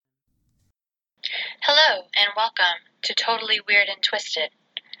Hello and welcome to Totally Weird and Twisted.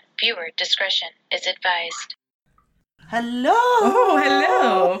 Viewer discretion is advised. Hello! Oh,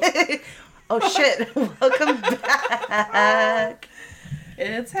 hello! Oh shit, welcome back!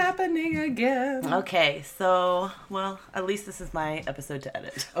 It's happening again. Okay, so, well, at least this is my episode to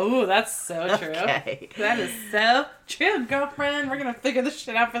edit. Oh, that's so true. Okay. That is so true, girlfriend. We're gonna figure this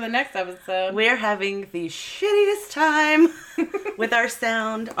shit out for the next episode. We're having the shittiest time with our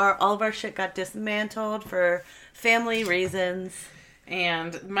sound. All of our shit got dismantled for family reasons.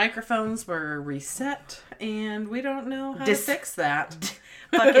 And microphones were reset, and we don't know how to fix that.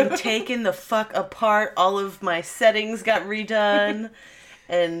 Fucking taken the fuck apart. All of my settings got redone.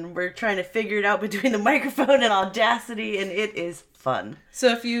 And we're trying to figure it out between the microphone and Audacity, and it is fun. So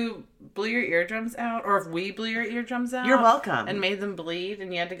if you blew your eardrums out, or if we blew your eardrums out... You're welcome. ...and made them bleed,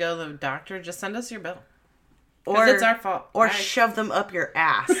 and you had to go to the doctor, just send us your bill. Or it's our fault. Or shove them up your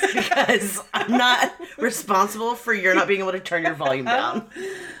ass, because I'm not responsible for your not being able to turn your volume down.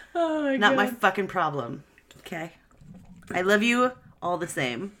 Oh my Not God. my fucking problem. Okay? I love you all the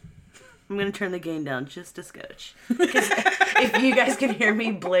same. I'm going to turn the gain down just a scotch. Because if you guys can hear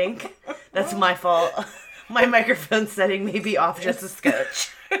me blink, that's my fault. My microphone setting may be off just a scotch.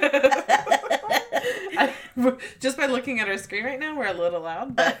 Just by looking at our screen right now, we're a little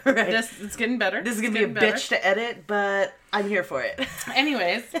loud, but Right. it's getting better. This is going to be a bitch to edit, but I'm here for it.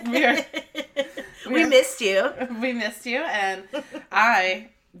 Anyways, We missed you. we missed you, and I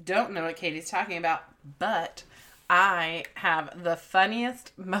don't know what Katie's talking about, but I have the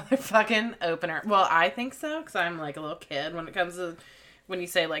funniest motherfucking opener. Well, I think so, because I'm like a little kid when it comes to when you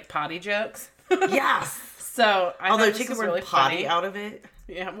say like potty jokes. Yes. So I Although thought take this the was word really potty funny. out of it.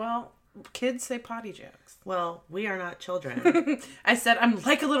 Yeah, well, kids say potty jokes. Well, we are not children. I said I'm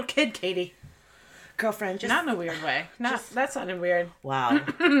like a little kid, Katie. Girlfriend, just... Not in a weird way. That sounded weird. Wow.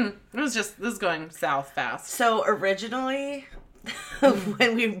 This is going south fast. So originally,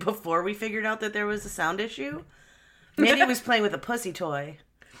 before we figured out that there was a sound issue, Mandy was playing with a pussy toy.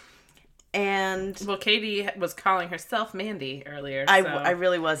 And Well, Katie was calling herself Mandy earlier. I so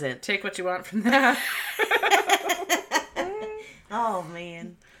really wasn't. take what you want from that. Oh,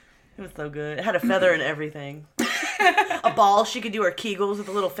 man. It was so good. It had a feather and everything. A ball. She could do her Kegels with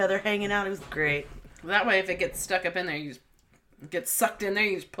a little feather hanging out. It was great. That way, if it gets stuck up in there, you just get sucked in there,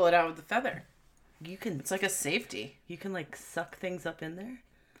 you just pull it out with the feather. It's like a safety. You can, like, suck things up in there?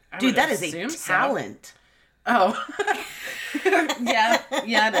 I Dude, would that is a assume so. talent. Oh. yeah,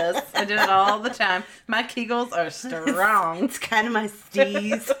 it is. I do it all the time. My Kegels are strong. It's kind of my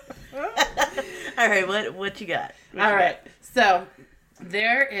steez. All right, what you got? All right. So,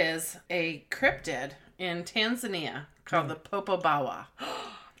 there is a cryptid in Tanzania called the Popobawa.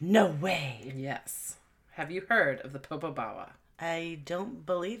 No way. Yes. Have you heard of the Popobawa? I don't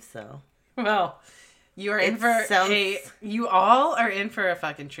believe so. Well, you are you all are in for a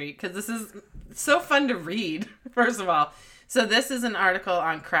fucking treat, because this is so fun to read, first of all. So this is an article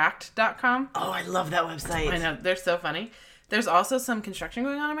on cracked.com. Oh, I love that website. I know, they're so funny. There's also some construction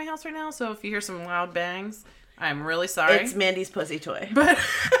going on in my house right now, so if you hear some loud bangs, I'm really sorry. It's Mandy's pussy toy. But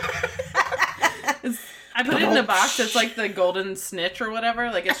I put it in a box. It's like the golden snitch or whatever.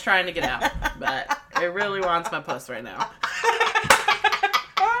 Like, it's trying to get out. But it really wants my puss right now.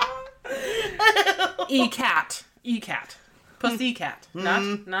 E-cat. Pussy cat.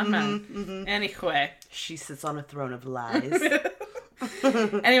 Not men. Anyway. She sits on a throne of lies.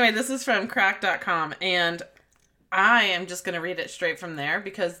 Anyway, this is from crack.com, and I am just going to read it straight from there,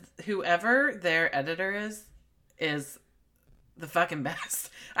 because whoever their editor is the fucking best.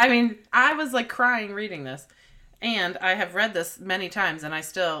 I mean, I was like crying reading this, and I have read this many times, and I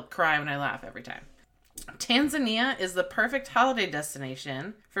still cry when I laugh every time. Tanzania is the perfect holiday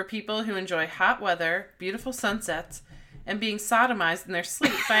destination for people who enjoy hot weather, beautiful sunsets, and being sodomized in their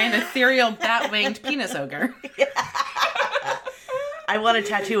sleep by an ethereal bat-winged penis ogre. I want a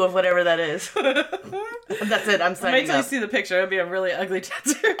tattoo of whatever that is. That's it. I'm signing Wait till you up. see the picture. It'll be a really ugly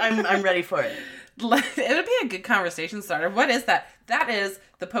tattoo. I'm ready for it. It'll be a good conversation starter. What is that? That is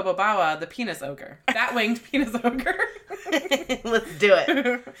the Popobawa, the penis ogre. Bat-winged penis ogre. Let's do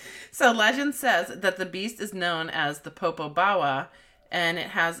it. So legend says that the beast is known as the Popobawa, and it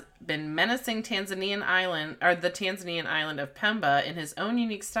has been menacing the Tanzanian island of Pemba in his own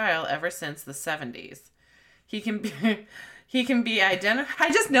unique style ever since the 70s. He can be identified.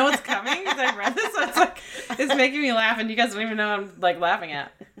 I just know it's coming because I read this, so it's making me laugh, and you guys don't even know what I'm like laughing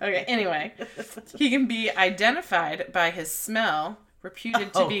at. Okay, anyway, he can be identified by his smell,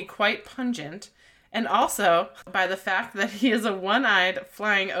 reputed to be quite pungent, and also by the fact that he is a one-eyed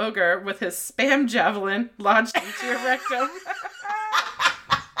flying ogre with his spam javelin lodged into your rectum.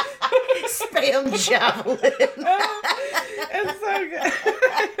 Spam javelin. It's so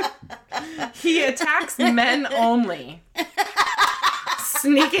good. He attacks men only,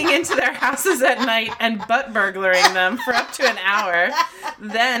 sneaking into their houses at night and butt burglaring them for up to an hour.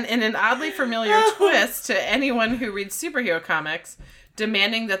 Then, in an oddly familiar twist to anyone who reads superhero comics,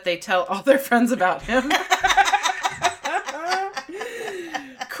 demanding that they tell all their friends about him.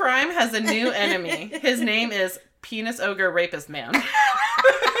 Crime has a new enemy. His name is Penis Ogre Rapist Man.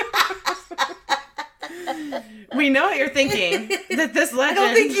 We know what you're thinking. That this legend... I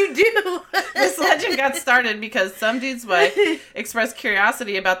don't think you do. This legend got started because some dude's wife expressed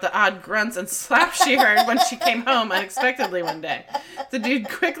curiosity about the odd grunts and slaps she heard when she came home unexpectedly one day. The dude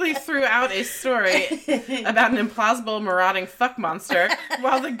quickly threw out a story about an implausible marauding fuck monster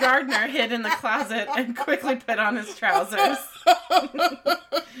while the gardener hid in the closet and quickly put on his trousers.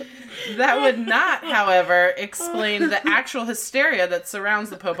 That would not, however, explain the actual hysteria that surrounds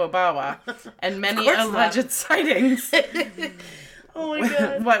the Popobawa and many alleged sightings. Oh my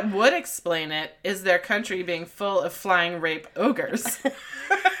god. What would explain it is their country being full of flying rape ogres.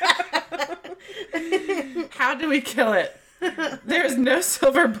 How do we kill it? There is no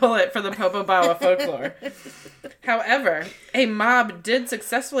silver bullet for the Popobawa folklore. However, a mob did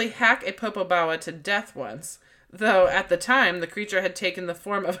successfully hack a Popobawa to death once, though at the time the creature had taken the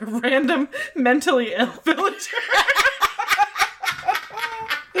form of a random mentally ill villager.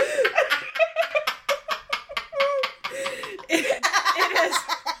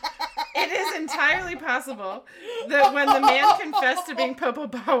 It is entirely possible that when the man confessed to being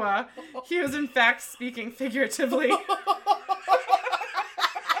Popobawa, he was in fact speaking figuratively.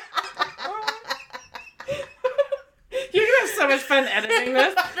 You're gonna have so much fun editing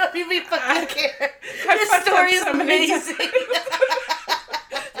this. No, you be fucking care. I This fucked story up is so many amazing.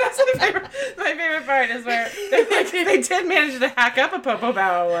 That's my favorite part is where they did manage to hack up a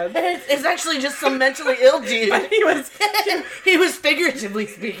Popobawa once. It's actually just some mentally ill dude. But He was figuratively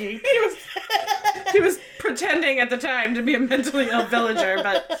speaking. he was pretending at the time to be a mentally ill villager,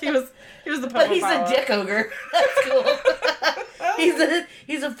 but he was the Popobawa. But he's a dick ogre. That's cool.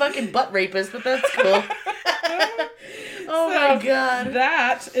 He's a fucking butt rapist, but that's cool. Oh So, my god.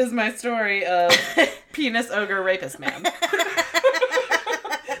 That is my story of Penis Ogre Rapist Man.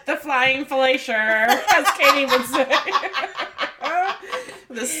 The flying fellatio, as Katie would say.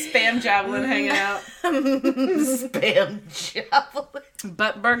 The spam javelin hanging out. Spam javelin.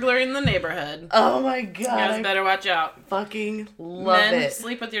 Butt burglar in the neighborhood. Oh my You god. guys better watch out. Fucking love Men, it.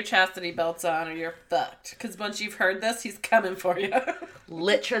 sleep with your chastity belts on or you're fucked. Because once you've heard this, he's coming for you.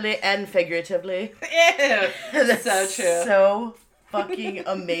 Literally and figuratively. Ew. That's So true. So fucking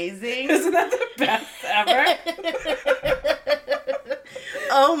amazing. Isn't that the best ever?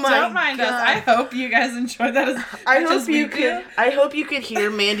 Oh my god. Don't mind us. I hope you guys enjoyed that as much as we do. I hope you could hear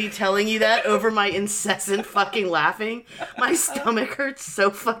Mandy telling you that over my incessant fucking laughing. My stomach hurts so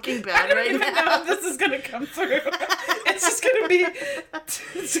fucking I bad don't right even now. know if this is gonna come through. It's just gonna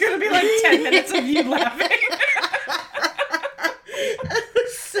be like 10 minutes of you laughing.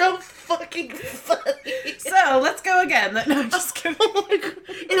 So fucking funny. So let's go again. No, I'm just kidding. Oh my god.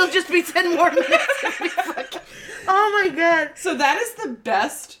 It'll just be 10 more minutes of me fucking... Oh my god. So that is the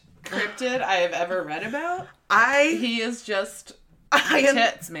best cryptid I have ever read about. He is just I am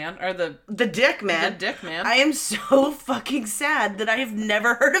tits, man. Or the dick man. The dick man. I am so fucking sad that I have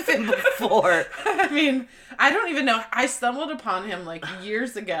never heard of him before. I mean, I don't even know. I stumbled upon him like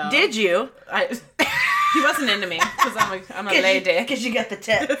years ago. Did you? He wasn't into me because I'm a lady. Because you got the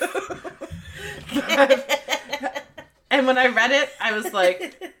tits. And when I read it, I was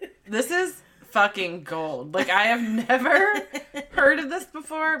like, this is fucking gold. Like, I have never heard of this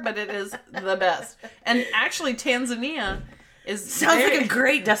before, but it is the best. And actually, Tanzania is Sounds like a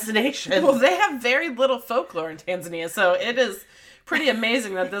great destination. Well, they have very little folklore in Tanzania, so it is pretty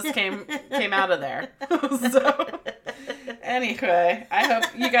amazing that this came out of there. So, anyway, I hope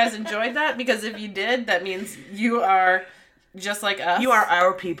you guys enjoyed that, because if you did, that means you are just like us. You are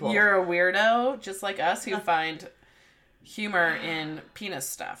our people. You're a weirdo, just like us, who find humor in penis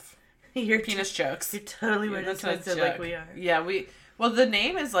stuff. You're Penis jokes. You're totally Yeah, weird that's and a twisted joke. like we are. Yeah, well, the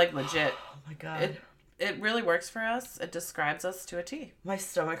name is like legit. Oh my god. It really works for us. It describes us to a T. My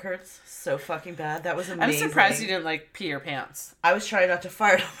stomach hurts so fucking bad. That was I'm amazing. surprised you didn't like pee your pants. I was trying not to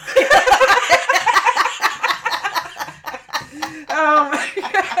fart. Oh my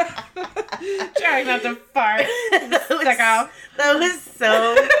god. Trying not to fart. That was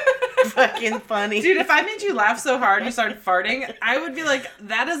so fucking funny. Dude, if I made you laugh so hard you started farting, I would be like,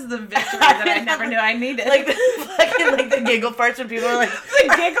 that is the victory that I never knew I needed. Like the fucking the giggle farts when people are like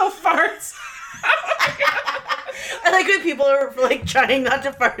the giggle farts. Oh my god. I like when people are like trying not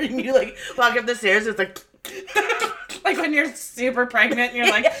to fart and you like walk up the stairs. It's like, like when you're super pregnant and you're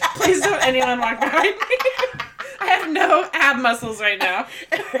like, please don't anyone walk behind me. I have no ab muscles right now.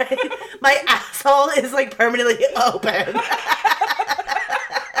 right? My asshole is like permanently open.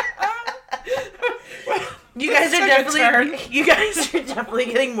 You guys are definitely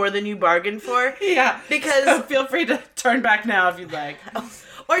getting more than you bargained for. Yeah. Because so feel free to turn back now if you'd like.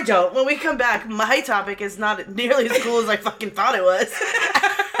 Or don't. When we come back, my topic is not nearly as cool as I fucking thought it was.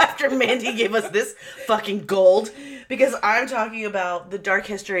 After Mandy gave us this fucking gold. Because I'm talking about the dark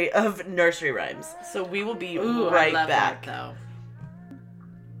history of nursery rhymes. So we will be right I love back. That,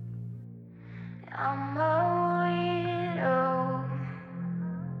 though. I'm a widow.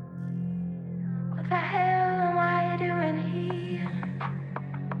 What the hell am I doing here?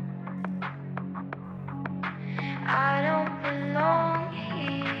 I don't belong here.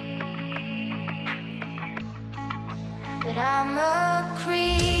 But I'm a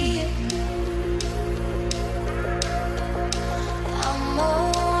creep. I'm a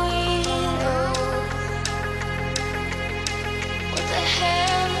widow. What the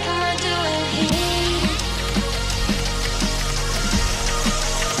hell am I doing here?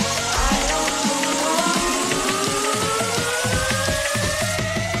 I don't belong.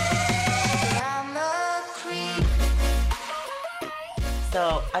 I'm a creep.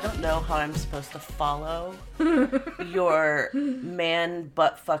 So I don't know how I'm supposed to follow your man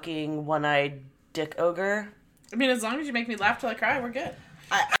butt fucking one-eyed dick ogre. I mean, as long as you make me laugh till I cry, we're good.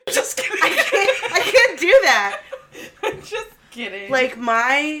 I'm just kidding. I can't do that. I'm just kidding. Like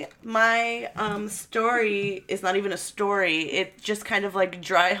my story is not even a story. It just kind of like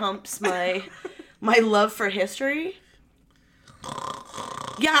dry humps my love for history.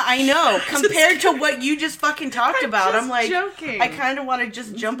 Yeah, I know. Compared to what you just fucking talked about, I'm like, joking. I kind of want to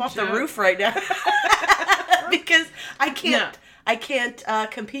just jump off the roof right now because I can't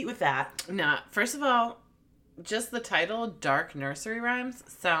compete with that. No, first of all, just the title, Dark Nursery Rhymes,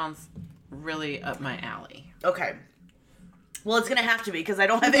 sounds really up my alley. Okay. Well, it's gonna have to be because I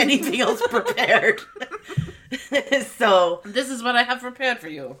don't have anything else prepared. So This is what I have prepared for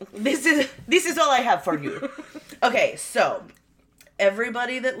you. this is all I have for you. Okay, so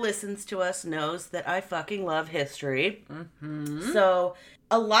everybody that listens to us knows that I fucking love history. Mm-hmm. So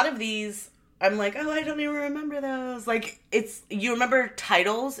a lot of these, I'm like, oh, I don't even remember those. Like, you remember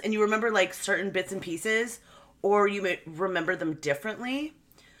titles and you remember like certain bits and pieces, or you may remember them differently.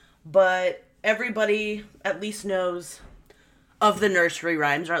 But everybody at least knows of the nursery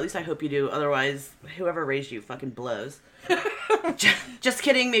rhymes, or at least I hope you do. Otherwise, whoever raised you fucking blows. Just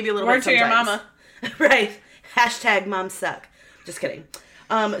kidding. Maybe a little Word bit to your sometimes. mama. Right. Hashtag mom suck. Just kidding.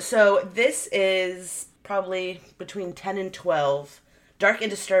 So this is probably between 10 and 12 dark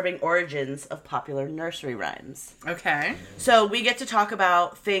and disturbing origins of popular nursery rhymes. Okay. So we get to talk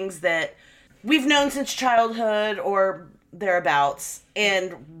about things that we've known since childhood or thereabouts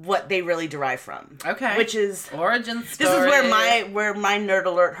and what they really derive from. Okay. Which is origin story. this is where my nerd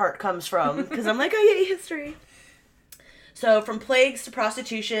alert heart comes from, because I'm like, oh yay, history. So from plagues to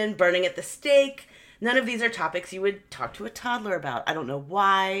prostitution, burning at the stake, none of these are topics you would talk to a toddler about. I don't know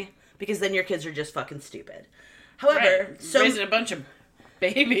why, because then your kids are just fucking stupid. However, Right. Raising a bunch of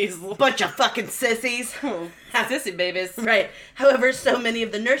babies. bunch of fucking sissies. Sissy babies. Right. However, so many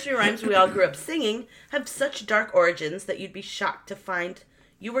of the nursery rhymes we all grew up singing have such dark origins that you'd be shocked to find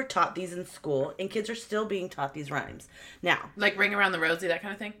you were taught these in school and kids are still being taught these rhymes. Now, Like Ring Around the Rosie, that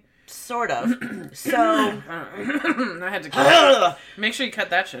kind of thing? sort of. So, I had to cut Make sure you cut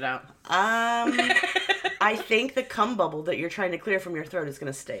that shit out. I think the cum bubble that you're trying to clear from your throat is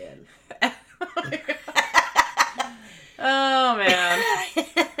going to stay in. Oh, man.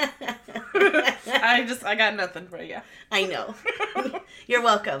 I got nothing for you. I know. You're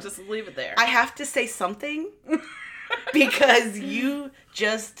welcome. Just leave it there. I have to say something because you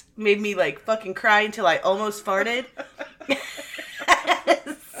just made me like fucking cry until I almost farted.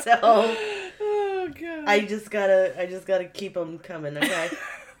 So oh, God. I just gotta keep them coming, okay?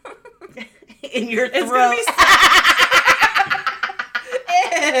 In your It's throat.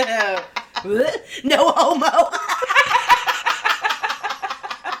 gonna be No homo.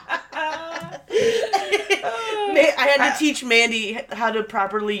 I had to teach Mandy how to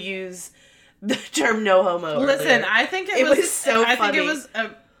properly use the term no homo. Listen, earlier. I think It was so I think it funny. was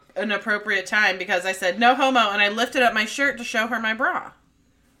an appropriate time because I said no homo and I lifted up my shirt to show her my bra.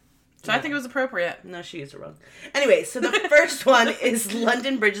 So I think it was appropriate. No, she used it wrong. Anyway, so the first one is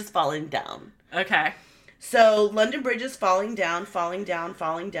London Bridge is falling down. Okay. So London Bridge is falling down, falling down,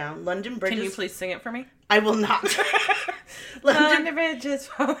 falling down. London Bridge Can you is... please sing it for me? I will not. London Bridge is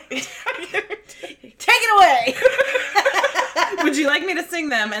falling. Take it away. Would you like me to sing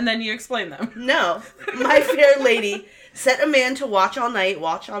them and then you explain them? No. My fair lady, set a man to watch all night,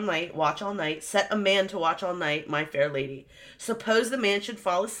 watch all night, watch all night. Set a man to watch all night, my fair lady. Suppose the man should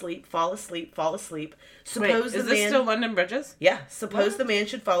fall asleep, fall asleep, fall asleep. Suppose Wait, is the this man... still London Bridges? Yeah. Suppose the man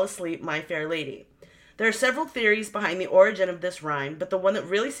should fall asleep, my fair lady. There are several theories behind the origin of this rhyme, but the one that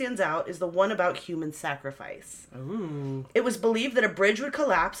really stands out is the one about human sacrifice. Ooh. It was believed that a bridge would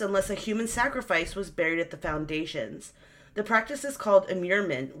collapse unless a human sacrifice was buried at the foundations. The practice is called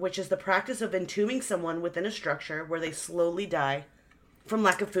immurement, which is the practice of entombing someone within a structure where they slowly die from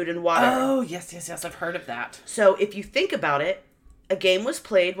lack of food and water. Oh, yes, I've heard of that. So if you think about it, a game was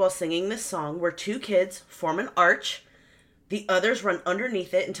played while singing this song where two kids form an arch. The others run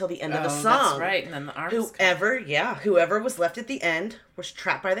underneath it until the end of the song. That's right. And then the arch. Whoever was left at the end was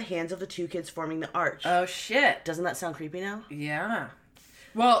trapped by the hands of the two kids forming the arch. Oh, shit. Doesn't that sound creepy now? Yeah.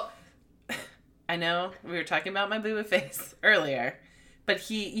 Well, I know we were talking about my boo face earlier, but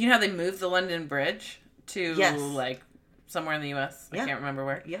you know how they moved the London Bridge to like somewhere in the U.S. I can't remember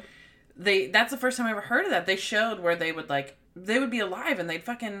where. Yeah. That's the first time I ever heard of that. They showed where they would be alive and they'd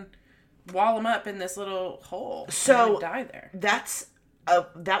fucking wall them up in this little hole. So and they'd die there.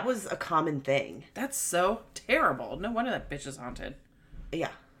 That was a common thing. That's so terrible. No wonder that bitch is haunted.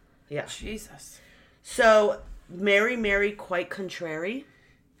 Yeah. Yeah. Jesus. So Mary, Mary, quite contrary.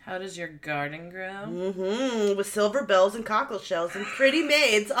 How does your garden grow? With silver bells and cockle shells and pretty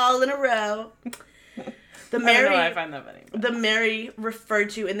maids all in a row. The I Mary, don't know why I find that funny. the Mary referred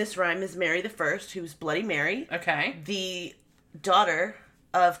to in this rhyme is Mary I, who's Bloody Mary. Okay. The daughter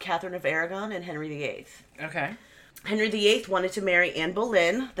of Catherine of Aragon and Henry VIII. Okay. Henry VIII wanted to marry Anne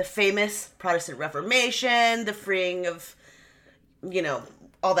Boleyn, the famous Protestant Reformation, the freeing of,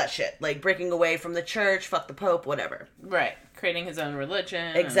 all that shit. Like breaking away from the church, fuck the Pope, whatever. Right. Creating his own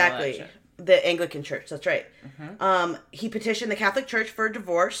religion. Exactly. And all that shit. The Anglican Church, that's right. Mm-hmm. He petitioned the Catholic Church for a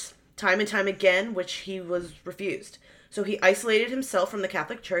divorce time and time again, which he was refused. So he isolated himself from the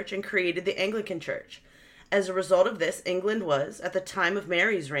Catholic Church and created the Anglican Church. As a result of this, England was, at the time of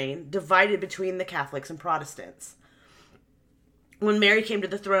Mary's reign, divided between the Catholics and Protestants. When Mary came to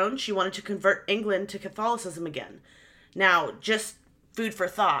the throne, she wanted to convert England to Catholicism again. Now, just food for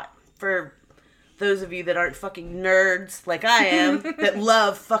thought for those of you that aren't fucking nerds like I am, that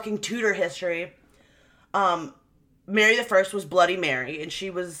love fucking Tudor history. Mary I was Bloody Mary, and she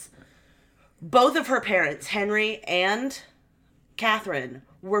was... Both of her parents, Henry and Catherine,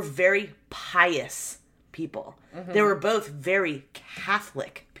 were very pious people. Mm-hmm. They were both very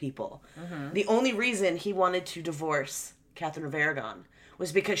Catholic people. Mm-hmm. The only reason he wanted to divorce Catherine of Aragon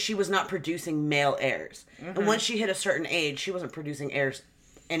was because she was not producing male heirs. Mm-hmm. And once she hit a certain age, she wasn't producing heirs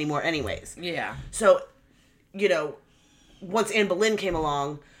anymore anyways. Yeah. So, once Anne Boleyn came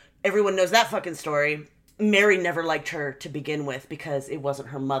along, everyone knows that fucking story. Mary never liked her to begin with because it wasn't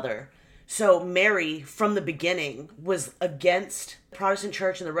her mother. So Mary, from the beginning, was against the Protestant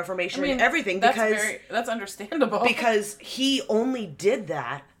Church and the Reformation and everything that's understandable. Because he only did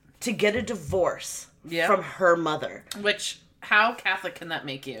that to get a divorce from her mother. Which, how Catholic can that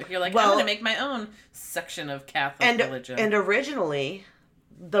make you? You're like, I'm going to make my own section of Catholic religion. And originally,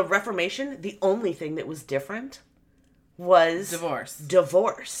 the Reformation, the only thing that was different was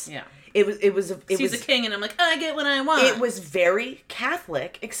divorce. Yeah. He's a king, and I'm like, I get what I want. It was very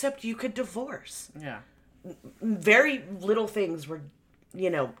Catholic, except you could divorce. Yeah. Very little things were,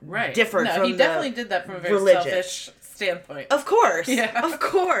 right. different no, from he definitely did that from a very selfish standpoint. Of course. Yeah. Of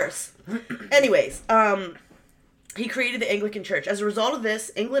course. Anyways, he created the Anglican Church. As a result of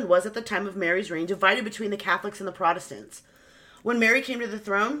this, England was, at the time of Mary's reign, divided between the Catholics and the Protestants. When Mary came to the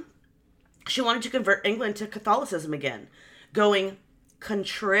throne, she wanted to convert England to Catholicism again, going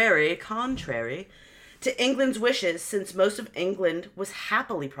contrary to England's wishes, since most of England was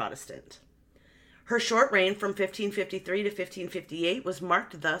happily Protestant. Her short reign from 1553 to 1558 was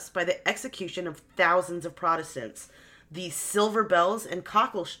marked thus by the execution of thousands of Protestants. The silver bells and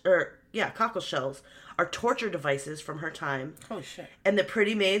cockle shells are torture devices from her time. Holy shit. And the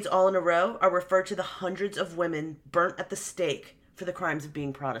pretty maids all in a row are referred to the hundreds of women burnt at the stake for the crimes of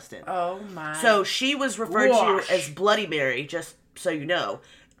being Protestant. Oh my. So she was referred to as Bloody Mary, just so you know,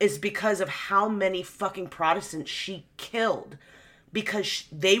 is because of how many fucking Protestants she killed because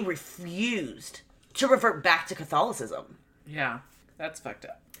they refused to revert back to Catholicism. Yeah, that's fucked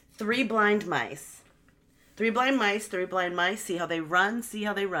up. Three blind mice, see how they run.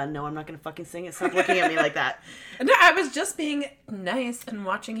 No, I'm not going to fucking sing it. Stop looking at me like that. No, I was just being nice and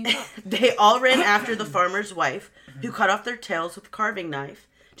watching you talk. They all ran after the farmer's wife, who cut off their tails with a carving knife.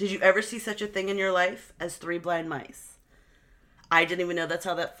 Did you ever see such a thing in your life as 3 blind mice? I didn't even know that's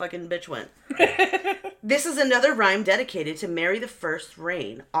how that fucking bitch went. This is another rhyme dedicated to Mary I's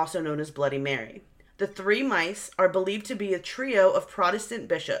reign, also known as Bloody Mary. The 3 mice are believed to be a trio of Protestant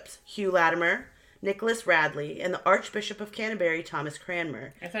bishops, Hugh Latimer, Nicholas Radley, and the Archbishop of Canterbury, Thomas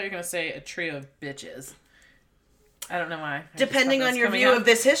Cranmer. I thought you were going to say a trio of bitches. I don't know why. Depending on your view of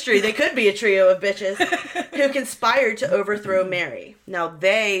this history, they could be a trio of bitches who conspired to overthrow Mary. Now,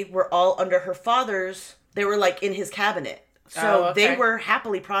 they were all under her father's, they were like in his cabinet. So they were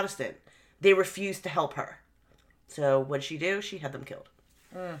happily Protestant. They refused to help her. So what'd she do? She had them killed.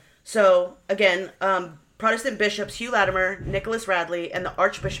 So, again, Protestant bishops Hugh Latimer, Nicholas Radley, and the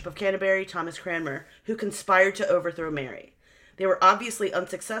Archbishop of Canterbury, Thomas Cranmer, who conspired to overthrow Mary. They were obviously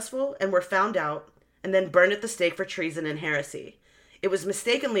unsuccessful and were found out and then burned at the stake for treason and heresy. It was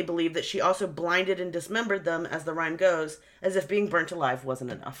mistakenly believed that she also blinded and dismembered them, as the rhyme goes, as if being burnt alive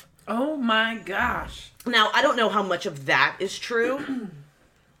wasn't enough. Oh my gosh. Now, I don't know how much of that is true,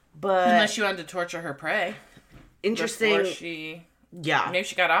 but... Unless you wanted to torture her prey. Interesting. Yeah. Maybe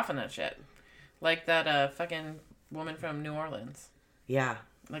she got off on that shit. Like that fucking woman from New Orleans. Yeah.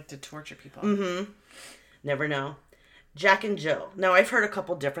 Like to torture people. Mm-hmm. Never know. Jack and Jill. Now, I've heard a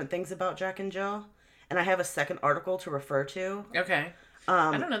couple different things about Jack and Jill, and I have a second article to refer to. Okay.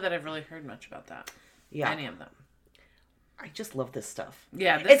 I don't know that I've really heard much about that. Yeah. Any of them. I just love this stuff.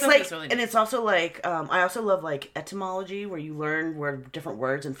 Yeah, this it's stuff like, is really and nice. it's also like, I also love like etymology, where you learn where different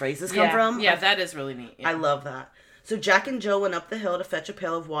words and phrases come from. Yeah, that is really neat. Yeah. I love that. So Jack and Jill went up the hill to fetch a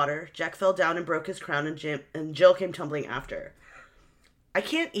pail of water. Jack fell down and broke his crown, and Jill came tumbling after. I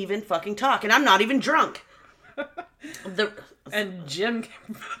can't even fucking talk, and I'm not even drunk. And Jim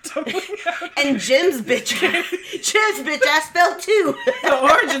came tumbling out. And Jim's bitch ass fell too. The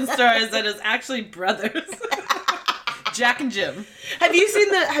origin story is that it's actually brothers. Jack and Jim. Have you seen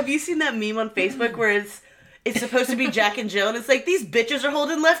that meme on Facebook where it's supposed to be Jack and Jill, and it's like, these bitches are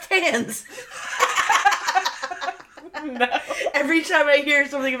holding left hands. No. Every time I hear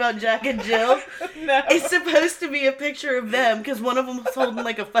something about Jack and Jill, No. it's supposed to be a picture of them, because one of them was holding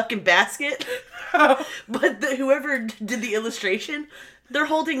like a fucking basket. But whoever did the illustration, they're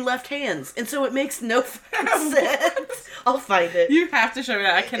holding left hands, and so it makes no fucking sense. I'll find it. You have to show me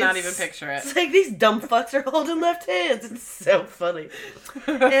that. I cannot even picture it. It's like, these dumb fucks are holding left hands. It's so funny.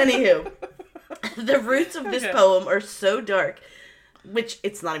 Anywho, the roots of this poem are so dark, which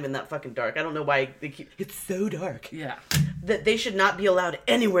it's not even that fucking dark. I don't know why they keep... It's so dark. Yeah. That they should not be allowed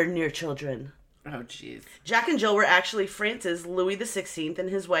anywhere near children. Oh, jeez. Jack and Jill were actually France's Louis XVI and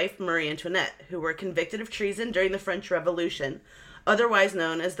his wife Marie Antoinette, who were convicted of treason during the French Revolution, otherwise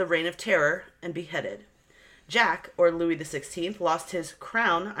known as the Reign of Terror, and beheaded. Jack, or Louis XVI, lost his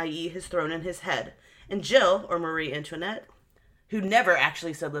crown, i.e. his throne and his head, and Jill, or Marie Antoinette, who never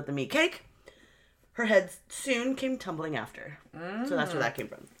actually said let them eat cake, her head soon came tumbling after. So that's where that came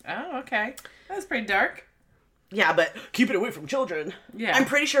from. Oh, okay. That's pretty dark. Yeah, but keep it away from children. Yeah. I'm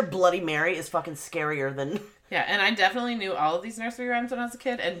pretty sure Bloody Mary is fucking scarier than... Yeah, and I definitely knew all of these nursery rhymes when I was a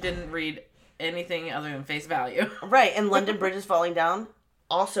kid and didn't read anything other than face value. Right, and London Bridge is Falling Down,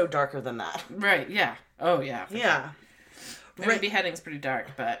 also darker than that. Right, yeah. Oh, yeah. Yeah. I mean, beheading's pretty dark,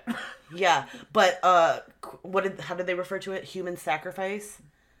 but... Yeah, but how did they refer to it? Human sacrifice?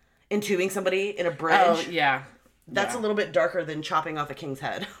 Entombing somebody in a bridge? Oh, yeah. That's a little bit darker than chopping off a king's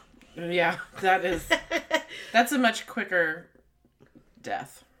head. Yeah, that is... That's a much quicker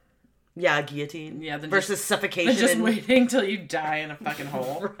death. Yeah, guillotine. Yeah, versus suffocation. Just waiting till you die in a fucking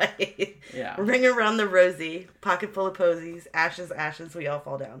hole. Right. Yeah. Ring around the rosy, pocket full of posies, ashes, ashes, we all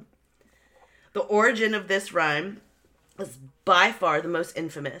fall down. The origin of this rhyme is by far the most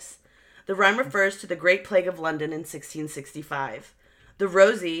infamous. The rhyme refers to the Great Plague of London in 1665. The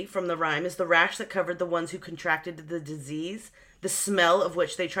rosy from the rhyme is the rash that covered the ones who contracted the disease, the smell of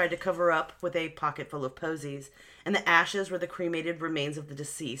which they tried to cover up with a pocket full of posies, and the ashes were the cremated remains of the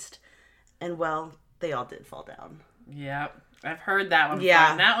deceased. And, well, they all did fall down. Yep. I've heard that one before,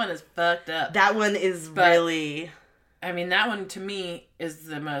 Yeah. and that one is fucked up. That one is really... I mean, that one to me is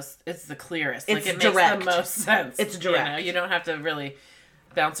it's the clearest. It's like, it direct. makes the most sense. It's direct. You don't have to really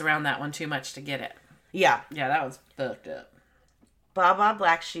bounce around that one too much to get it. Yeah. Yeah, that one's fucked up. Baba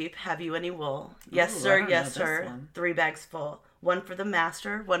Black Sheep, have you any wool? Yes, Ooh, I sir, don't yes, know this sir. one. 3 bags full. 1 for the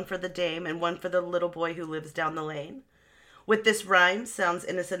master, 1 for the dame, and 1 for the little boy who lives down the lane. With this rhyme, sounds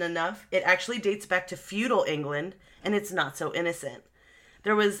innocent enough, it actually dates back to feudal England, and it's not so innocent.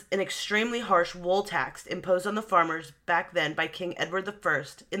 There was an extremely harsh wool tax imposed on the farmers back then by King Edward I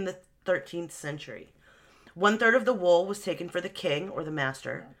in the 13th century. 1/3 of the wool was taken for the king, or the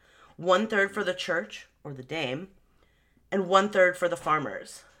master, 1/3 for the church, or the dame, and 1/3 for the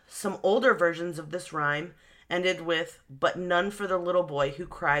farmers. Some older versions of this rhyme ended with, "But none for the little boy who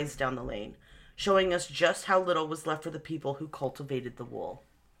cries down the lane," showing us just how little was left for the people who cultivated the wool.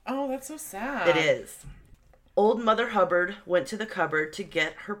 Oh, that's so sad. It is. Old Mother Hubbard went to the cupboard to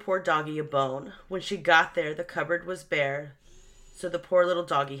get her poor doggy a bone. When she got there, the cupboard was bare, so the poor little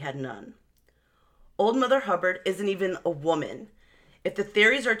doggy had none. Old Mother Hubbard isn't even a woman. If the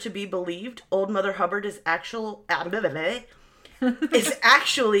theories are to be believed, Old Mother Hubbard is actually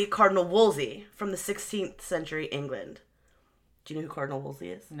Cardinal Wolsey from the 16th century England. Do you know who Cardinal Wolsey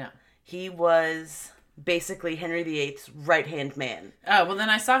is? No. He was basically Henry VIII's right-hand man. Oh, well then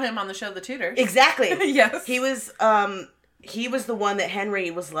I saw him on the show The Tudors. Exactly. Yes. He was the one that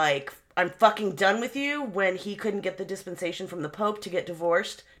Henry was like, "I'm fucking done with you," when he couldn't get the dispensation from the Pope to get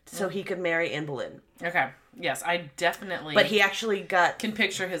divorced so he could marry Anne Boleyn. Okay. Yes, I definitely But he actually got... can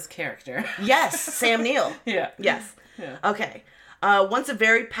picture his character. Yes, Sam Neill. Yeah. Yes. Yeah. Okay. Once a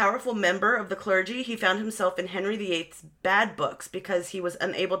very powerful member of the clergy, he found himself in Henry VIII's bad books because he was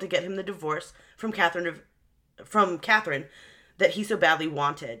unable to get him the divorce from Catherine that he so badly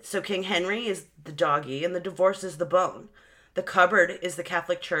wanted. So King Henry is the doggy and the divorce is the bone. The cupboard is the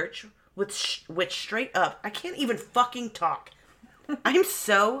Catholic Church, which straight up, I can't even fucking talk. I'm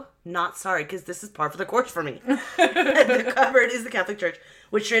so not sorry because this is par for the course for me. The cupboard is the Catholic Church,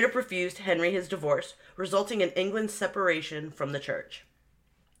 which straight up refused Henry his divorce, resulting in England's separation from the church.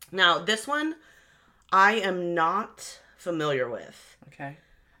 Now, this one I am not familiar with. Okay.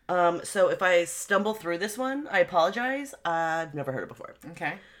 So if I stumble through this one, I apologize. I've never heard it before.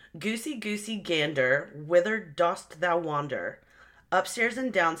 Okay. Goosey, goosey, gander, whither dost thou wander? Upstairs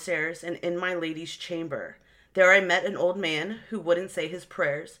and downstairs, and in my lady's chamber. There I met an old man who wouldn't say his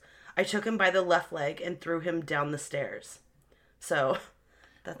prayers. I took him by the left leg and threw him down the stairs. So,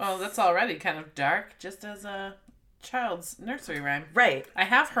 that's already kind of dark, just as a child's nursery rhyme. right. I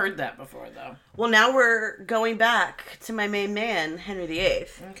have heard that before, though. Well, now we're going back to my main man, Henry VIII.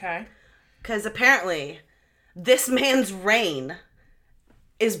 Okay. Because apparently, this man's reign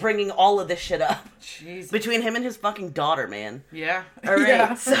is bringing all of this shit up. Jeez. Between him and his fucking daughter, man. Yeah. All right.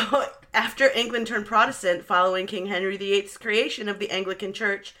 Yeah. So, after England turned Protestant following King Henry VIII's creation of the Anglican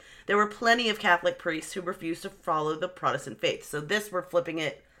Church, there were plenty of Catholic priests who refused to follow the Protestant faith. So this, we're flipping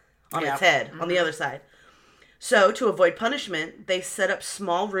it on its head, on the other side. So, to avoid punishment, they set up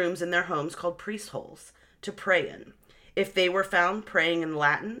small rooms in their homes called priest holes to pray in. If they were found praying in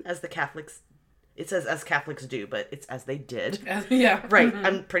Latin, as the Catholics... It says as Catholics do, but it's as they did. Yeah. Right.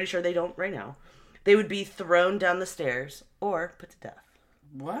 I'm pretty sure they don't right now. They would be thrown down the stairs or put to death.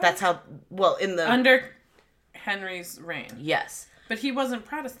 What? That's how, well, in the... Under Henry's reign. Yes. But he wasn't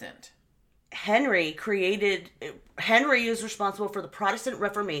Protestant. Henry is responsible for the Protestant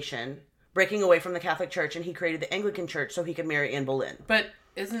Reformation, breaking away from the Catholic Church, and he created the Anglican Church so he could marry Anne Boleyn. But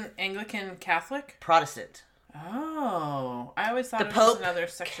isn't Anglican Catholic? Protestant. Oh. I always thought The it was just Pope, another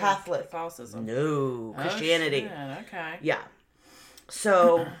section Catholic. of Catholicism. No. Christianity. Oh, shit. Okay. Yeah.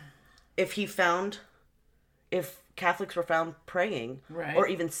 So, if Catholics were found praying, Right. or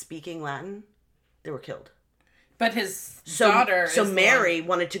even speaking Latin, they were killed. But his So daughter is Mary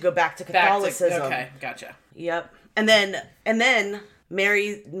wanted to go back to Catholicism. okay, gotcha. Yep. And then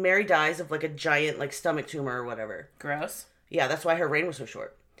Mary dies of like a giant like stomach tumor or whatever. Gross. Yeah, that's why her reign was so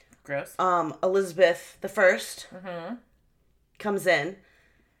short. Gross. Elizabeth I comes in,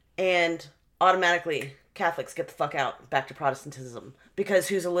 and automatically Catholics get the fuck out back to Protestantism because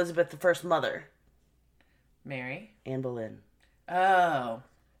who's Elizabeth I's mother? Mary. Anne Boleyn. Oh.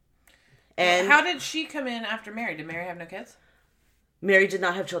 And How did she come in after Mary? Did Mary have no kids? Mary did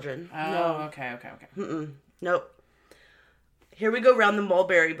not have children. Oh, No. okay. Nope. Here we go round the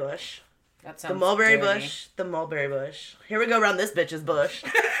mulberry bush. That sounds The mulberry dirty. bush. The mulberry bush. Here we go around this bitch's bush.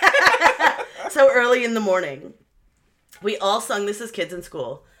 So early in the morning. We all sung this as kids in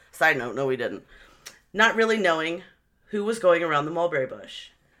school. Side note, no we didn't. Not really knowing who was going around the mulberry bush.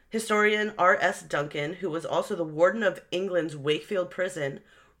 Historian R.S. Duncan, who was also the warden of England's Wakefield prison,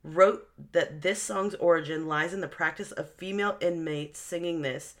 wrote that this song's origin lies in the practice of female inmates singing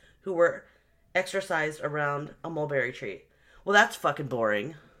this who were exercised around a mulberry tree. Well, that's fucking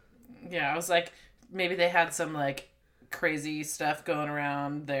boring. Yeah, I was like, maybe they had some like crazy stuff going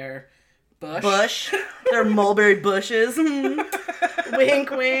around their bush. Their mulberry bushes.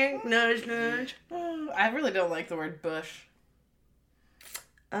 Wink, wink, nudge, nudge. I really don't like the word bush.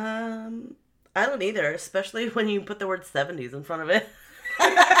 I don't either, especially when you put the word 70s in front of it.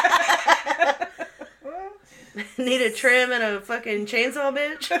 Need a trim and a fucking chainsaw,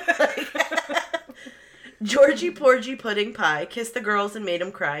 bitch? Georgie Porgy Pudding Pie kissed the girls and made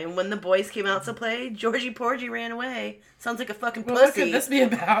them cry, and when the boys came out to play, Georgie Porgy ran away. Sounds like a fucking pussy. Well, what could this be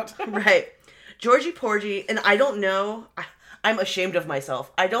about? Right. Georgie Porgy, and I don't know, I'm ashamed of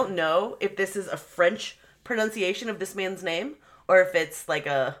myself. I don't know if this is a French pronunciation of this man's name, or if it's like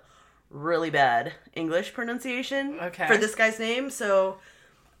a really bad English pronunciation for this guy's name. So,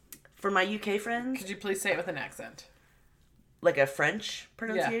 for my UK friends... Could you please say it with an accent? Like a French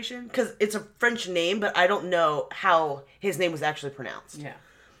pronunciation? Because it's a French name, but I don't know how his name was actually pronounced. Yeah.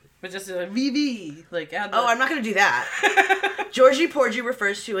 But just like, VV. Like, Oh, I'm not going to do that. Georgie Porgy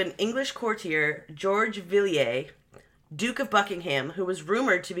refers to an English courtier, George Villiers, Duke of Buckingham, who was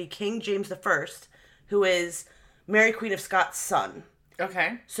rumored to be King James I, who is Mary Queen of Scots' son.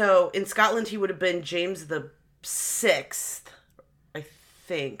 Okay. So, in Scotland, he would have been James the Sixth, I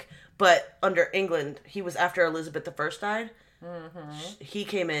think. But under England, he was after Elizabeth I died. Mm-hmm. He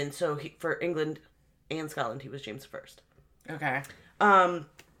came in, so for England and Scotland, he was James I. Okay.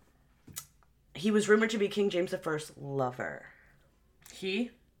 He was rumored to be King James I's lover.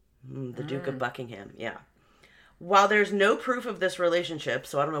 He? The Duke of Buckingham, yeah. While there's no proof of this relationship,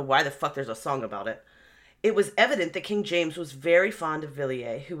 so I don't know why the fuck there's a song about it, it was evident that King James was very fond of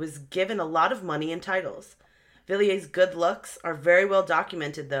Villiers, who was given a lot of money and titles. Villiers' good looks are very well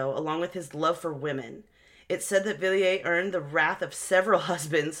documented, though, along with his love for women. It's said that Villiers earned the wrath of several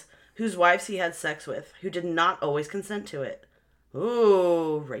husbands whose wives he had sex with, who did not always consent to it.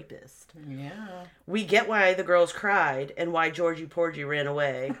 Ooh, rapist. Yeah. We get why the girls cried and why Georgie Porgy ran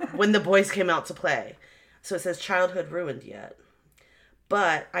away when the boys came out to play. So it says childhood ruined yet.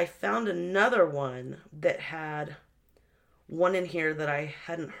 But I found another one that had one in here that I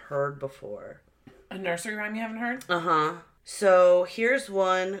hadn't heard before. A nursery rhyme you haven't heard? Uh-huh. So here's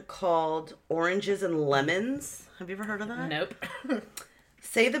one called Oranges and Lemons. Have you ever heard of that? Nope.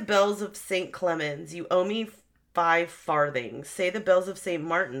 Say the bells of St. Clemens, you owe me 5 farthings. Say the bells of St.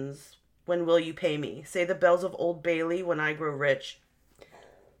 Martin's, when will you pay me? Say the bells of Old Bailey, when I grow rich.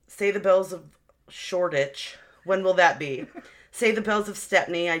 Say the bells of Shoreditch, when will that be? Say the bells of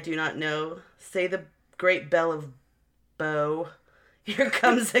Stepney, I do not know. Say the great bell of Bow. Here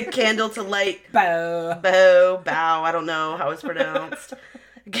comes a candle to light. Bow, I don't know how it's pronounced.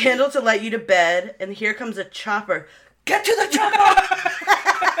 A candle to light you to bed, and here comes a chopper. Get to the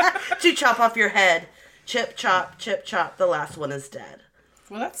chopper! To chop off your head. Chip, chop, the last one is dead.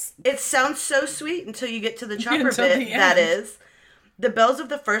 Well, It sounds so sweet until you get to the chopper Until bit, the that end. is. The bells of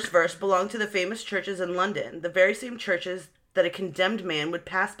the first verse belong to the famous churches in London, the very same churches that a condemned man would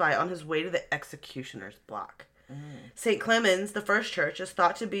pass by on his way to the executioner's block. St. Clemens, the first church, is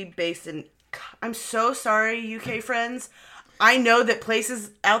thought to be based in... I'm so sorry, UK friends. I know that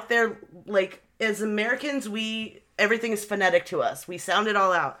places out there, like, as Americans, everything is phonetic to us. We sound it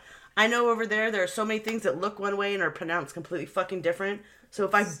all out. I know over there are so many things that look one way and are pronounced completely fucking different. So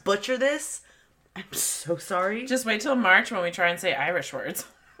if I butcher this, I'm so sorry. just wait till March when we try and say Irish words.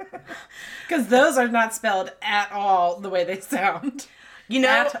 Because those are not spelled at all the way they sound. You know,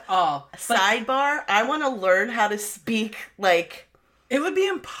 At all. sidebar, I want to learn how to speak, like... It would be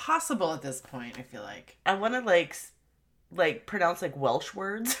impossible at this point, I feel like. I want to, like pronounce, like, Welsh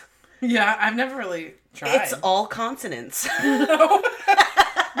words. Yeah, I've never really tried. It's all consonants.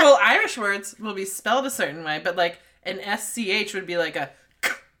 Well, Irish words will be spelled a certain way, but like an SCH would be like a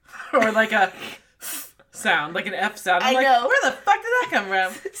or like a sound, like an F sound. I'm I like, know. where the fuck did that come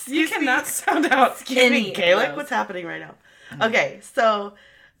from? You cannot sound out any Gaelic? of those. What's happening right now? Okay, so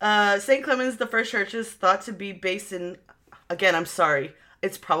St. Clemens, the first church, is thought to be based in, again, I'm sorry,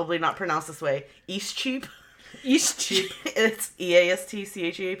 it's probably not pronounced this way, Eastcheap. Eastcheap. It's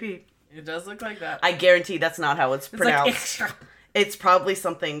Eastcheap. It does look like that. I guarantee that's not how it's It's pronounced. like, It's probably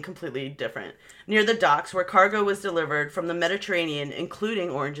something completely different. Near the docks where cargo was delivered from the Mediterranean, including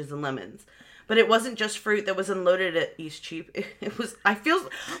oranges and lemons. But it wasn't just fruit that was unloaded at Eastcheap. It was, I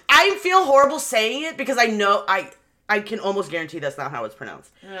feel horrible saying it because I know, I can almost guarantee that's not how it's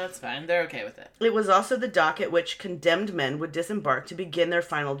pronounced. no, that's fine. They're okay with it. It was also the dock at which condemned men would disembark to begin their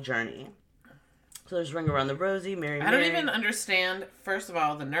final journey. So there's Ring Around the Rosie, Mary I don't even understand, first of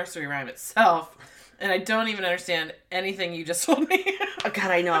all, the nursery rhyme itself. And I don't even understand anything you just told me. Oh,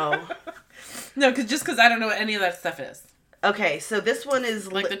 God, I know. No, because I don't know what any of that stuff is. Okay, so this one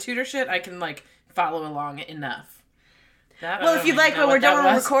is... Like the tutor shit, I can like follow along enough. That, I Well, don't if you'd even like, know when what we're done that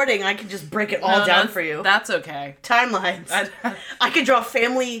with was. recording, I can just break it all No, down that's- for you. That's okay. Timelines. I could draw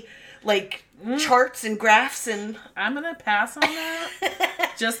family, like, charts and graphs, and I'm gonna pass on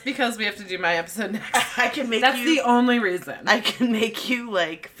that just because we have to do my episode next. I can make That's you... the only reason. I can make you,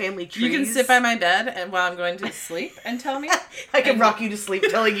 like, family trees. You can sit by my bed and while I'm going to sleep and tell me. I can rock you to sleep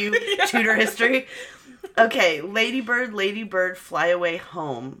telling you tutor history. Okay, ladybird, ladybird, fly away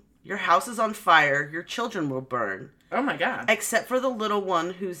home. Your house is on fire. Your children will burn. Oh my god. Except for the little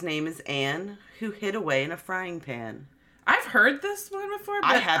one whose name is Anne, who hid away in a frying pan. I've heard this one before,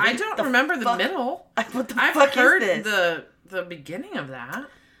 but I haven't. I don't The remember the fuck- middle. What the I've fuck heard is this? the beginning of that.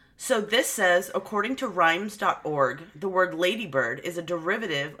 So this says, according to rhymes.org, the word ladybird is a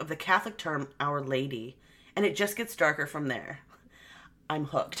derivative of the Catholic term Our Lady. And it just gets darker from there. I'm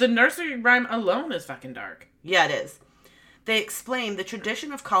hooked. The nursery rhyme alone is fucking dark. Yeah, it is. They explain the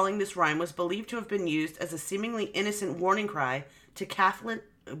tradition of calling this rhyme was believed to have been used as a seemingly innocent warning cry to Catholic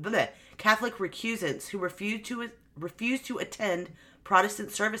recusants who refused to attend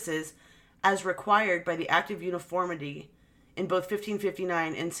Protestant services as required by the Act of Uniformity in both 1559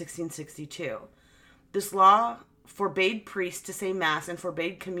 and 1662. This law forbade priests to say Mass and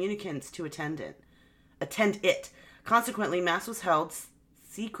forbade communicants to attend it. Consequently, Mass was held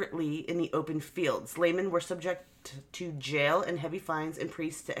secretly in the open fields. Laymen were subject to jail and heavy fines, and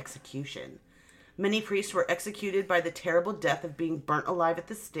priests to execution. Many priests were executed by the terrible death of being burnt alive at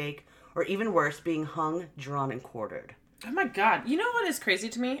the stake, or even worse, being hung, drawn, and quartered. Oh my god. You know what is crazy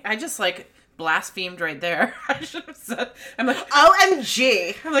to me? I just blasphemed right there. I should have said, I'm like,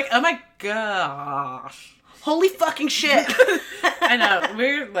 OMG! oh my gosh. Holy fucking shit! I know.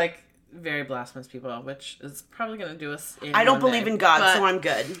 We're very blasphemous people, which is probably going to do us in I don't one believe day. in God, But- so I'm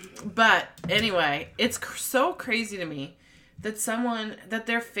good. But anyway, it's so crazy to me that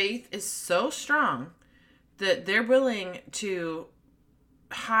their faith is so strong that they're willing to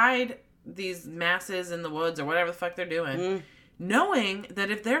hide these masses in the woods or whatever the fuck they're doing, knowing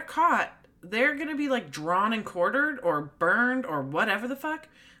that if they're caught, they're going to be drawn and quartered or burned or whatever the fuck.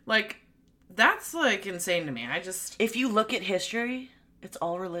 That's insane to me. If you look at history, it's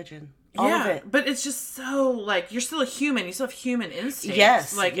all religion. All of it. But it's just so you're still a human. You still have human instincts.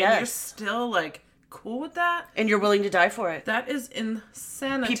 Yes, and yes. you're still cool with that. And you're willing to die for it. That is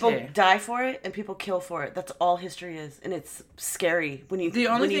insanity. People die for it and people kill for it. That's all history is. And it's scary when you The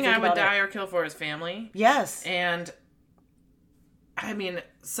only when you thing think I would about die it. or kill for is family. Yes. And I mean,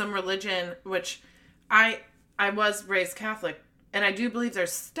 some religion, which I was raised Catholic, and I do believe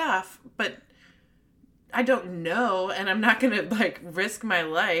there's stuff, but I don't know, and I'm not going to risk my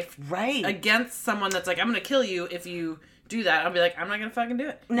life Right. against someone that's I'm going to kill you if you do that. I'll be I'm not going to fucking do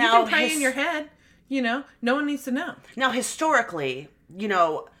it. Now, you can pray in your head, no one needs to know. Now, historically,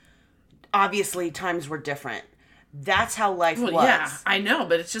 obviously times were different. That's how life was. Yeah, I know,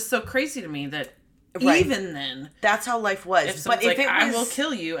 but it's just so crazy to me that Right. even then, That's how life was. if But someone's if it was, I will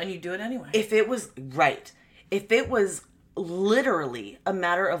kill you, and you do it anyway. if it was right, if it was literally a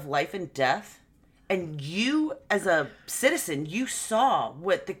matter of life and death, and you as a citizen, you saw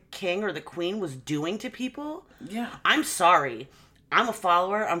what the king or the queen was doing to people, Yeah. I'm sorry. I'm a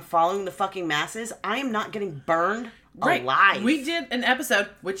follower. I'm following the fucking masses. I am not getting burned alive. We did an episode,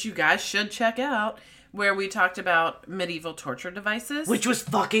 which you guys should check out, where we talked about medieval torture devices. Which was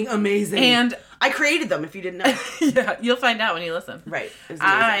fucking amazing. And- I created them, if you didn't know. yeah, you'll find out when you listen. Right. It was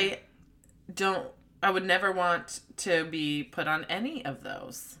amazing. I would never want to be put on any of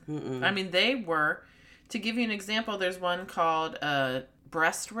those. Mm-mm. I mean, they were, to give you an example, there's one called a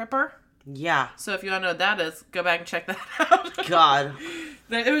breast ripper. Yeah. So if you want to know what that is, go back and check that out. God.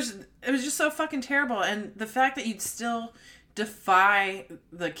 It was just so fucking terrible. And the fact that you'd still defy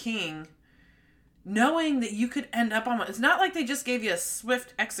the king, knowing that you could end up on one. It's not like they just gave you a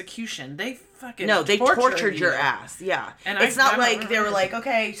swift execution. They fucking No, they tortured you. your ass. Yeah. And it's I not don't like they were remember. like,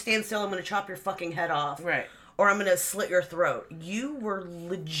 okay, stand still, I'm going to chop your fucking head off. Right. Or I'm going to slit your throat. You were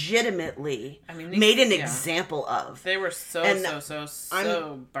legitimately mean, made an yeah. example of. They were so And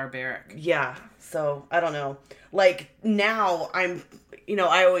barbaric. Yeah. So, I don't know. Now I'm,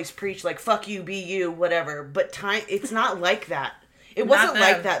 I always preach, fuck you, be you, whatever. But it's not like that. It wasn't then.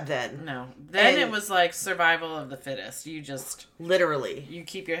 like that then. No. Then And- it was like survival of the fittest. Literally. You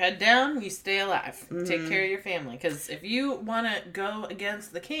keep your head down, you stay alive. Mm-hmm. Take care of your family. Because if you want to go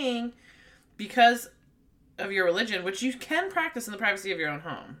against the king because of your religion, which you can practice in the privacy of your own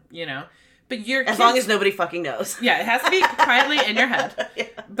home, but your As long as nobody fucking knows. Yeah, it has to be quietly in your head. Yeah.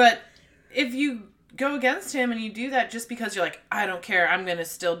 But if you go against him and you do that just because you're I don't care, I'm going to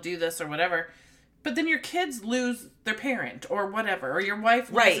still do this or whatever, but then your kids lose their parent or whatever, or your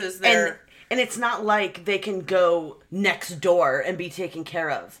wife loses their... And it's not like they can go next door and be taken care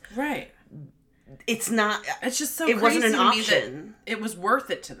of. Right. It's not... It's just so It crazy wasn't an to me option. that it was worth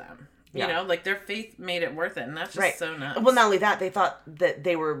it to them. Yeah. Their faith made it worth it, and that's just Right. so nuts. Well, not only that, they thought that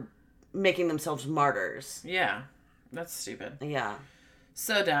they were making themselves martyrs. Yeah. That's stupid. Yeah.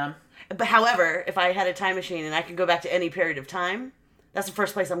 So dumb. But however, if I had a time machine and I could go back to any period of time, That's the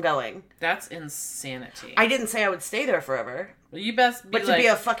first place I'm going. That's insanity. I didn't say I would stay there forever. Well, you best be But to be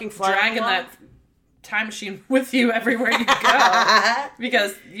a fucking fly on the dragging wall? that time machine with you everywhere you go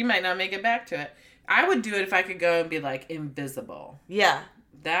because you might not make it back to it. I would do it if I could go and be like invisible. Yeah.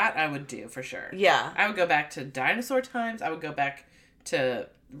 That I would do for sure. Yeah. I would go back to dinosaur times. I would go back to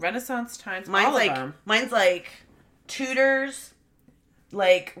Renaissance times. All of them. Mine's like Tudors,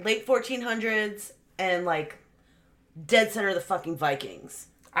 like late 1400s, and like dead center of the fucking Vikings.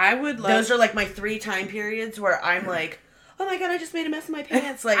 I would love. Those are like my 3 time periods where I'm like, oh my god, I just made a mess in my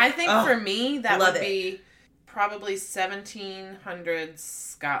pants. Like, I think for me that love would it. be probably 1700s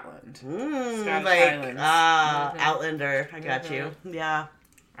Scotland. Scottish like Highlands. Outlander. I got you. Yeah.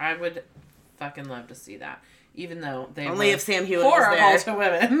 I would fucking love to see that. Even though they Only were if Sam Hewitt was horrible there. to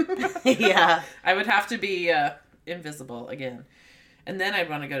women. Yeah. I would have to be invisible again. And then I'd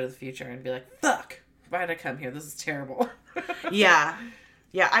want to go to the future and be like, fuck, why did I come here? This is terrible. Yeah.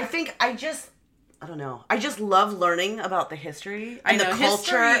 Yeah. I think I don't know. I just love learning about the history and the culture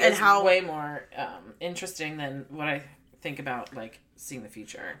history and is how way more interesting than what I think about like seeing the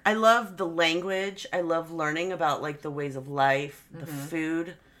future. I love the language. I love learning about like the ways of life, the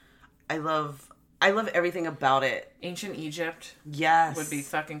food. I love everything about it. Ancient Egypt Yes. would be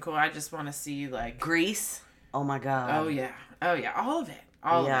fucking cool. I just want to see like Greece. Oh my god. Oh yeah, all of it,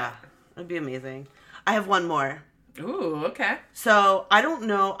 all yeah. of It'd be amazing. I have one more. it. Ooh, okay. So, I don't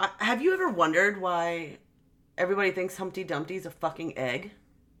know. Have you ever wondered why everybody thinks Humpty Dumpty's a fucking egg?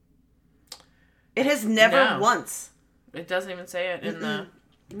 It has never No. once. It doesn't even say it in the.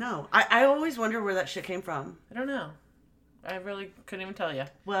 No. I always wonder where that shit came from. I don't know. I really couldn't even tell you.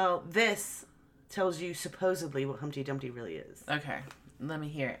 Well, this tells you supposedly what Humpty Dumpty really is. Okay, let me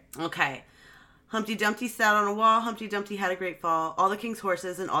hear it. Okay. Humpty Dumpty sat on a wall. Humpty Dumpty had a great fall. All the king's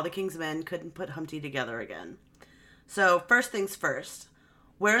horses and all the king's men couldn't put Humpty together again. So, first things first.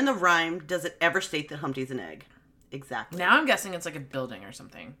 Where in the rhyme does it ever state that Humpty's an egg? Exactly. Now I'm guessing it's like a building or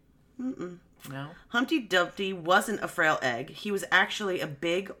something. No. Humpty Dumpty wasn't a frail egg. He was actually a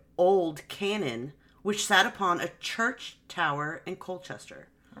big, old cannon which sat upon a church tower in Colchester.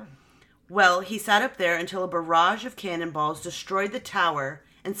 Well, he sat up there until a barrage of cannonballs destroyed the tower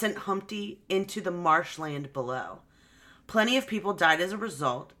and sent Humpty into the marshland below. Plenty of people died as a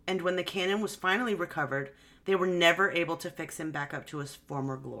result, and when the cannon was finally recovered, they were never able to fix him back up to his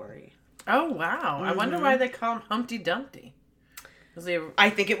former glory. Oh wow! I wonder why they call him Humpty Dumpty. Was he? I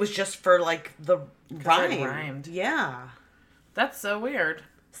think it was just for, like, the rhyme. it rhymed. Yeah. That's so weird.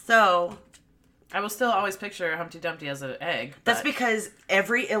 So, I will still always picture Humpty Dumpty as an egg. that's but- because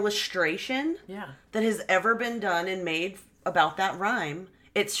every illustration yeah. that has ever been done and made about that rhyme,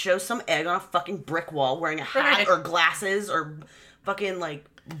 it shows some egg on a fucking brick wall wearing a hat Right. or glasses or fucking, like,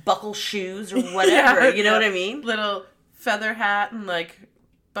 buckle shoes or whatever. You know what I mean? Little feather hat and like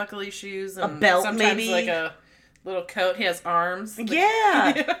buckly shoes and belt, sometimes maybe. like a little coat. He has arms.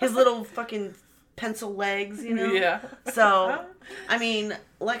 Yeah. His little fucking pencil legs, you know? Yeah. So, I mean,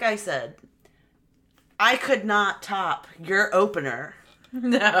 like I said, I could not top your opener,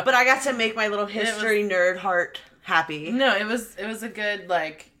 No. but I got to make my little history nerd heart happy. No, it was a good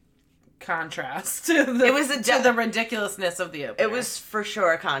like contrast to the It was a to the ridiculousness of the opener. It was for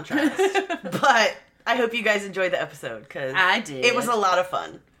sure a contrast. But I hope you guys enjoyed the episode because I did. It was a lot of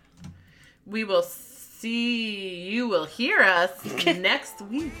fun. We will see. You will hear us next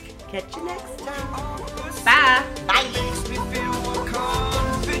week. Catch you next time. Bye. Makes me feel more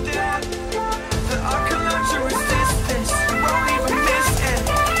confident that I can learn to resist this. You won't even miss it.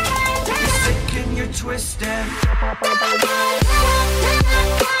 You're sick and you're twisted.